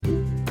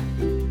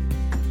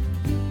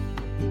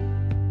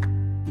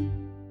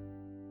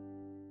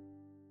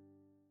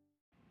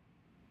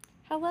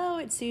Hello,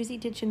 it's Susie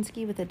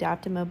Tuchinski with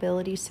Adaptive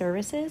Mobility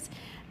Services,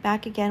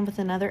 back again with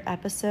another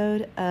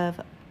episode of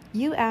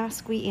You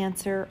Ask, We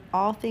Answer,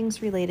 all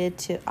things related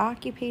to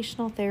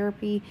occupational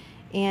therapy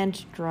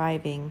and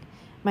driving.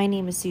 My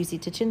name is Susie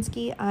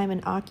Tuchinski. I'm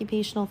an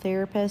occupational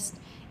therapist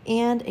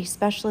and a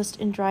specialist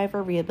in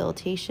driver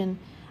rehabilitation.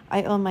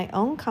 I own my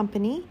own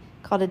company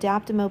called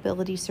Adaptive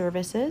Mobility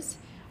Services.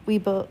 We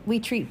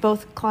treat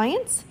both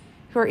clients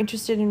who are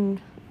interested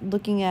in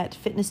looking at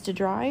fitness to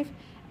drive,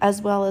 as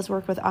well as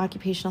work with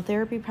occupational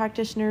therapy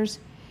practitioners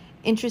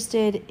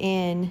interested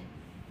in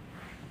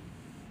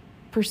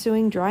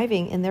pursuing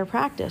driving in their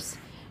practice.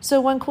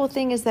 So one cool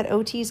thing is that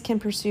OTs can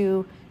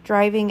pursue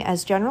driving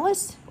as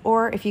generalists,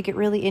 or if you get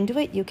really into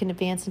it, you can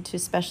advance into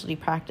specialty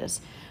practice.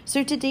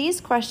 So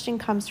today's question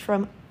comes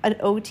from an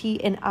OT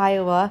in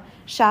Iowa.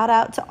 Shout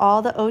out to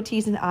all the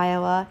OTs in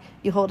Iowa.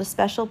 You hold a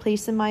special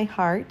place in my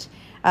heart.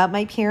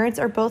 My parents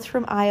are both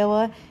from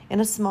Iowa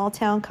in a small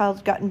town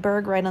called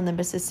Guttenberg, right on the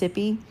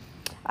Mississippi.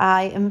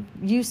 I am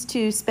used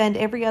to spend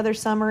every other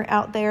summer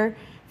out there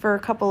for a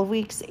couple of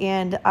weeks,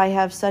 and I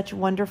have such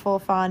wonderful,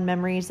 fond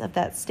memories of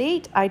that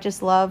state. I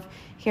just love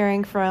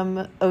hearing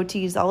from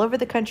OTs all over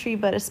the country,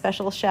 but a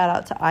special shout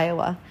out to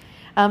Iowa.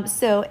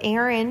 So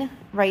Erin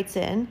writes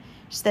in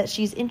that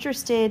she's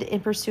interested in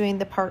pursuing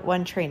the Part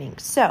 1 training.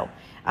 So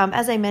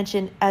as I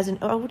mentioned, as an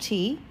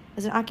OT,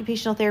 as an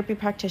occupational therapy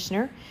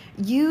practitioner,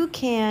 you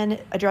can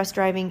address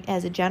driving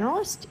as a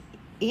generalist,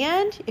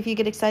 and if you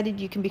get excited,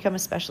 you can become a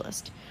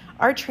specialist.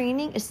 Our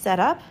training is set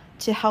up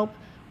to help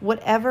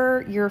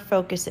whatever your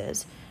focus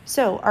is.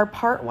 So our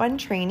Part 1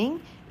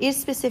 training is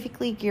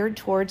specifically geared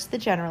towards the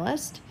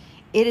generalist.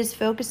 It is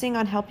focusing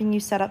on helping you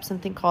set up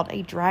something called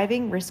a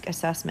driving risk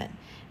assessment.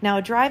 Now,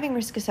 a driving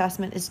risk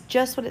assessment is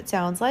just what it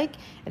sounds like.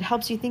 It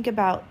helps you think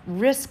about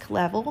risk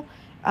level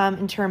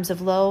in terms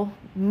of low,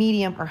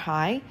 medium, or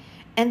high.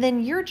 And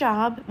then your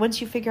job, once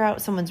you figure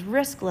out someone's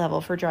risk level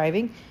for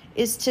driving,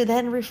 is to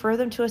then refer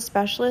them to a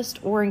specialist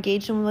or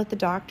engage them with the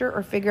doctor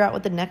or figure out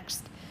what the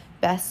next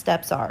best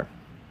steps are.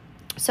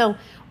 So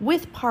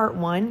with Part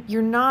 1,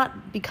 you're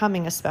not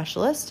becoming a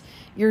specialist.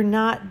 You're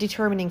not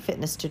determining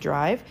fitness to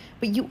drive,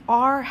 but you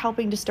are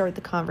helping to start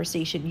the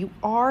conversation. You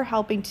are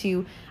helping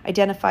to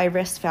identify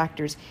risk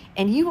factors,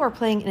 and you are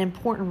playing an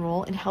important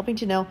role in helping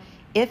to know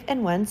if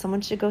and when someone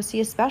should go see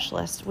a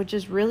specialist, which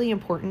is really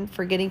important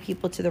for getting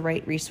people to the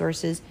right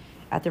resources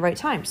at the right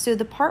time. So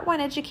the Part 1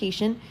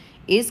 education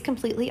is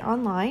completely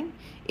online.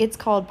 It's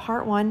called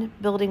Part 1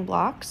 Building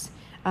Blocks.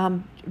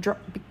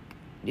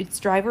 It's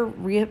driving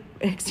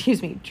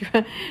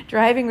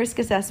risk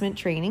assessment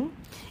training.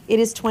 It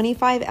is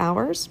 25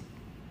 hours.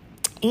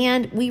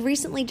 And we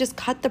recently just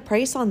cut the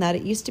price on that.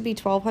 It used to be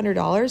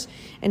 $1,200,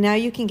 and now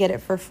you can get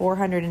it for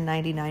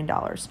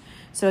 $499.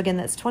 So again,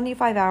 that's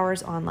 25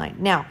 hours online.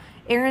 Now,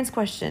 Erin's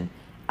question,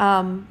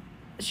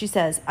 she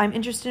says, I'm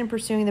interested in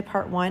pursuing the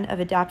Part 1 of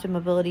Adaptive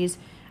Mobility's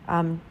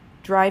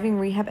driving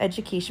rehab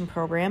education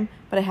program,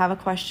 but I have a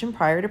question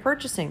prior to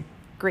purchasing.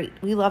 Great,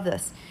 we love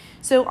this.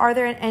 So are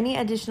there any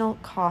additional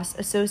costs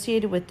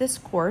associated with this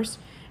course,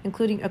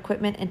 including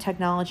equipment and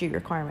technology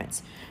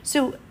requirements?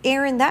 So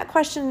Erin, that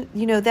question,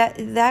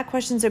 that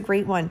question's a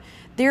great one.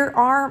 There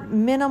are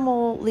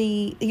minimal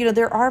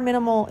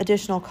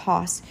additional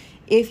costs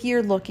if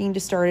you're looking to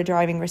start a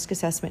driving risk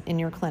assessment in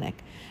your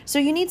clinic. So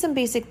you need some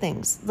basic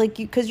things,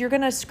 because you're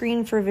going to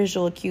screen for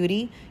visual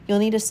acuity, you'll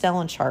need a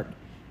Snellen chart.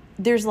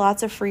 There's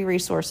lots of free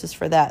resources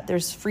for that.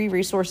 There's free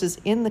resources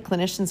in the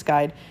clinician's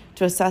guide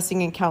to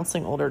assessing and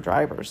counseling older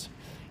drivers.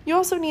 You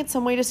also need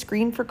some way to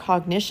screen for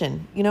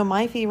cognition.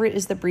 My favorite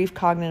is the Brief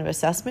Cognitive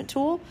Assessment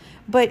tool,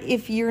 but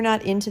if you're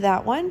not into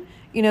that one,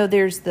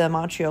 there's the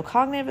Montreal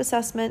Cognitive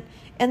Assessment,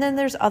 and then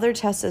there's other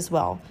tests as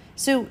well.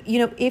 So,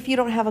 if you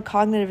don't have a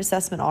cognitive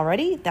assessment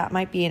already, that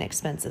might be an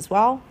expense as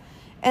well.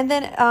 And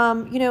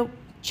then,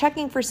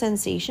 checking for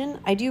sensation,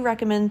 I do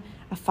recommend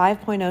a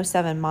 5.07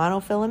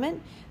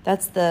 monofilament.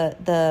 That's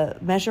the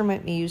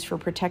measurement we use for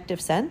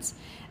protective sense.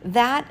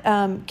 That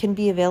can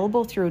be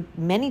available through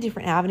many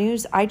different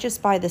avenues. I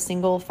just buy the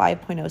single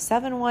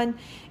 5.07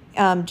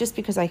 one just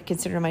because I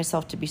consider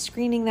myself to be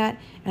screening that.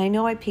 And I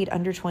know I paid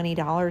under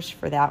 $20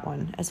 for that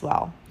one as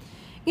well.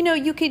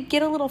 You could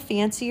get a little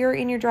fancier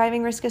in your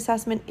driving risk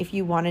assessment if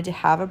you wanted to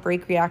have a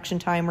brake reaction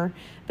timer.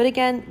 But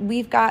again,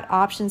 we've got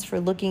options for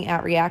looking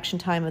at reaction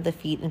time of the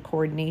feet and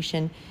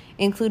coordination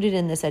included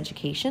in this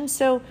education.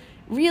 So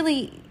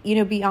really,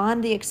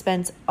 beyond the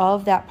expense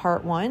of that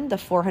Part 1, the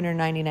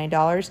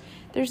 $499,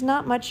 there's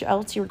not much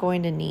else you're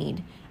going to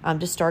need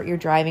to start your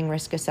driving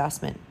risk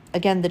assessment.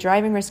 Again, the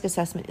driving risk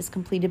assessment is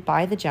completed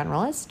by the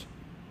generalist.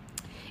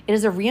 It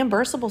is a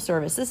reimbursable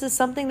service. This is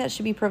something that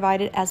should be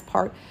provided as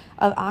part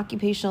of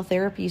occupational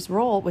therapy's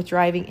role with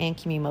driving and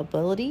community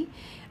mobility.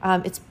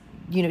 It's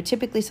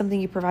typically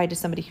something you provide to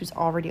somebody who's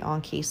already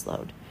on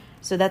caseload.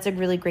 So that's a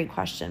really great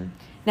question.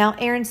 Now,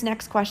 Erin's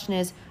next question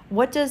is,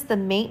 what does the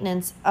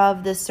maintenance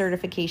of this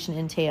certification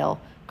entail?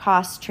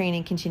 Costs,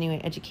 training,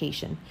 continuing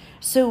education.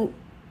 So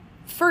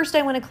first,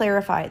 I want to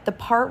clarify, the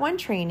Part 1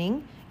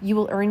 training, you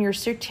will earn your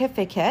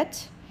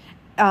certificate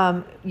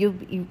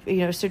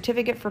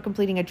certificate for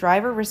completing a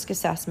driver risk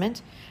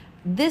assessment.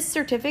 This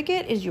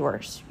certificate is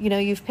yours.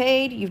 You've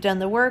paid, you've done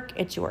the work,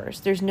 it's yours.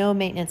 There's no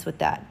maintenance with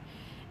that.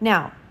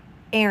 Now,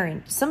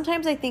 Erin,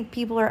 sometimes I think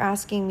people are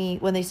asking me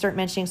when they start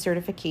mentioning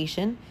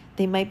certification,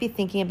 they might be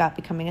thinking about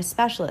becoming a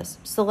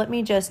specialist. So let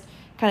me just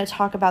kind of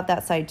talk about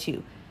that side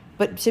too.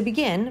 But to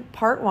begin,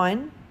 part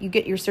 1, you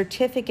get your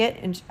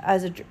certificate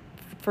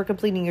for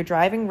completing your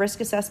driving risk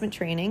assessment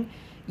training.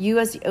 You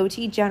as the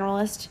OT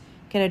generalist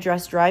can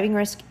address driving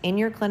risk in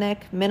your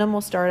clinic,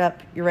 minimal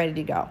startup, you're ready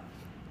to go.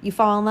 You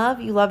fall in love,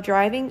 you love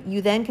driving,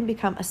 you then can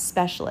become a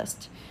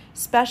specialist.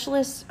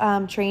 Specialist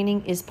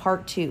training is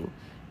part 2.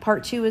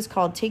 Part 2 is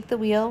called Take the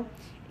Wheel.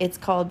 It's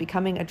called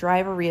Becoming a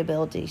Driver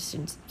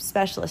Rehabilitation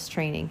Specialist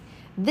training.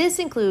 This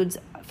includes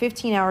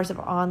 15 hours of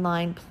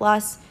online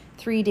plus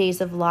 3 days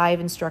of live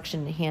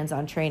instruction and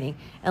hands-on training.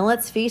 And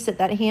let's face it,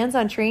 that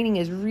hands-on training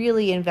is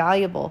really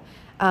invaluable.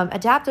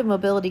 Adaptive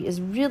Mobility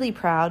is really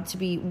proud to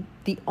be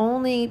the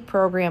only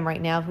program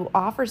right now who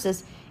offers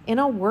this in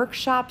a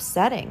workshop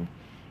setting.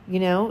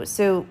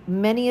 So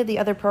many of the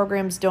other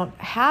programs don't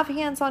have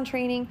hands-on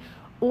training,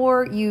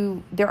 or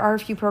there are a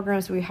few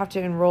programs where you have to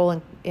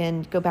enroll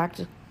and go back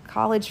to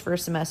college for a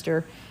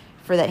semester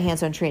for that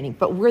hands-on training.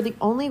 But we're the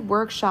only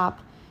workshop,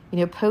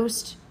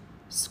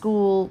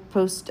 post-school,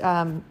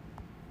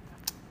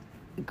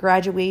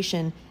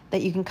 graduation,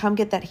 that you can come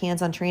get that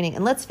hands-on training.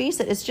 And let's face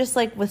it, it's just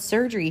like with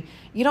surgery.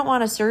 You don't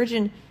want a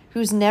surgeon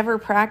who's never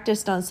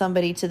practiced on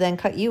somebody to then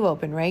cut you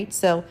open, right?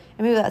 So,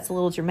 and maybe that's a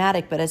little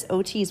dramatic, but as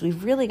OTs,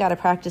 we've really got to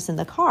practice in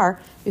the car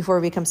before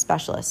we become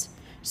specialists.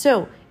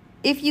 So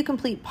if you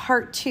complete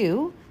part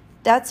 2,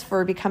 that's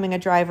for becoming a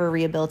driver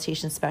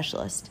rehabilitation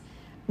specialist.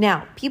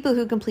 Now, people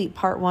who complete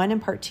part 1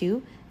 and part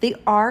 2, they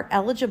are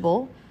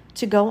eligible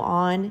to go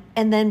on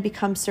and then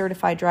become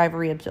certified driver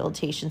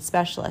rehabilitation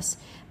specialists.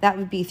 That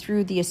would be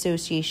through the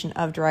Association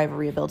of Driver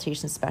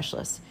Rehabilitation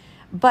Specialists.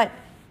 But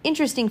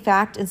interesting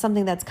fact, and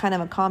something that's kind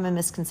of a common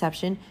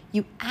misconception,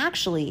 you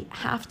actually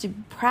have to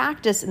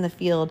practice in the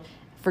field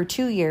for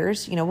 2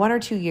 years, 1 or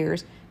 2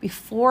 years,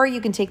 before you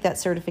can take that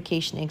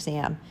certification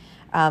exam.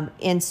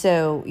 And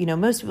so,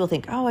 most people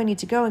think, I need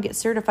to go and get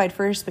certified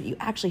first, but you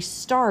actually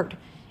start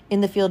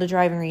in the field of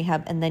driving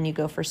rehab and then you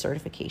go for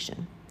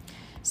certification.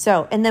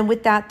 So, and then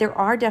with that,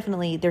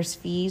 there's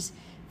fees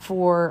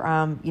for,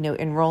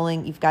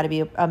 enrolling. You've got to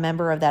be a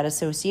member of that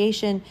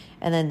association.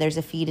 And then there's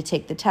a fee to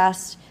take the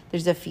test.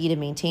 There's a fee to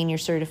maintain your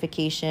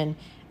certification.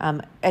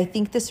 I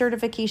think the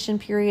certification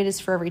period is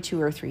for every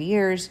 2 or 3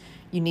 years.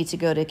 You need to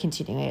go to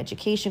continuing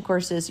education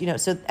courses,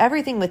 so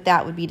everything with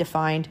that would be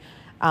defined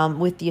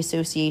with the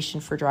Association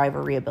for Driver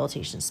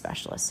Rehabilitation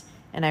Specialists.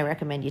 And I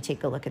recommend you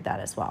take a look at that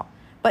as well.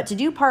 But to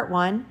do part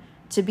 1,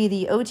 to be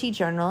the OT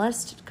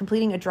journalist,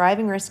 completing a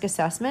driving risk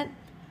assessment,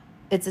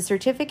 it's a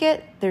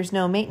certificate. There's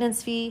no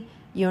maintenance fee.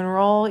 You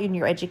enroll in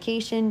your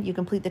education. You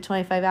complete the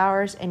 25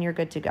 hours, and you're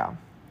good to go.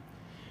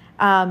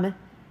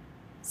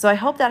 So I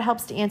hope that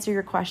helps to answer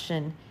your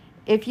question.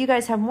 If you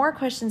guys have more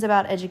questions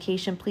about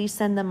education, please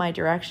send them my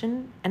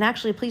direction. And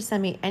actually, please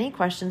send me any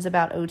questions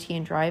about OT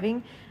and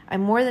driving.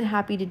 I'm more than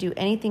happy to do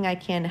anything I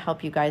can to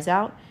help you guys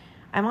out.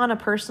 I'm on a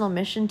personal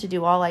mission to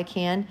do all I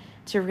can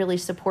to really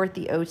support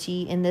the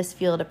OT in this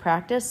field of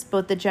practice,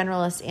 both the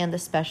generalists and the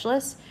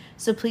specialists.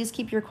 So please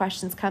keep your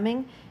questions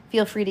coming.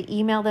 Feel free to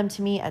email them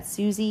to me at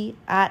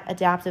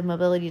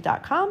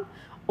susie@adaptivemobility.com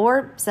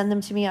or send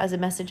them to me as a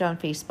message on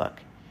Facebook.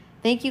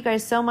 Thank you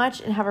guys so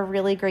much and have a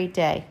really great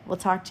day. We'll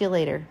talk to you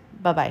later.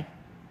 Bye-bye.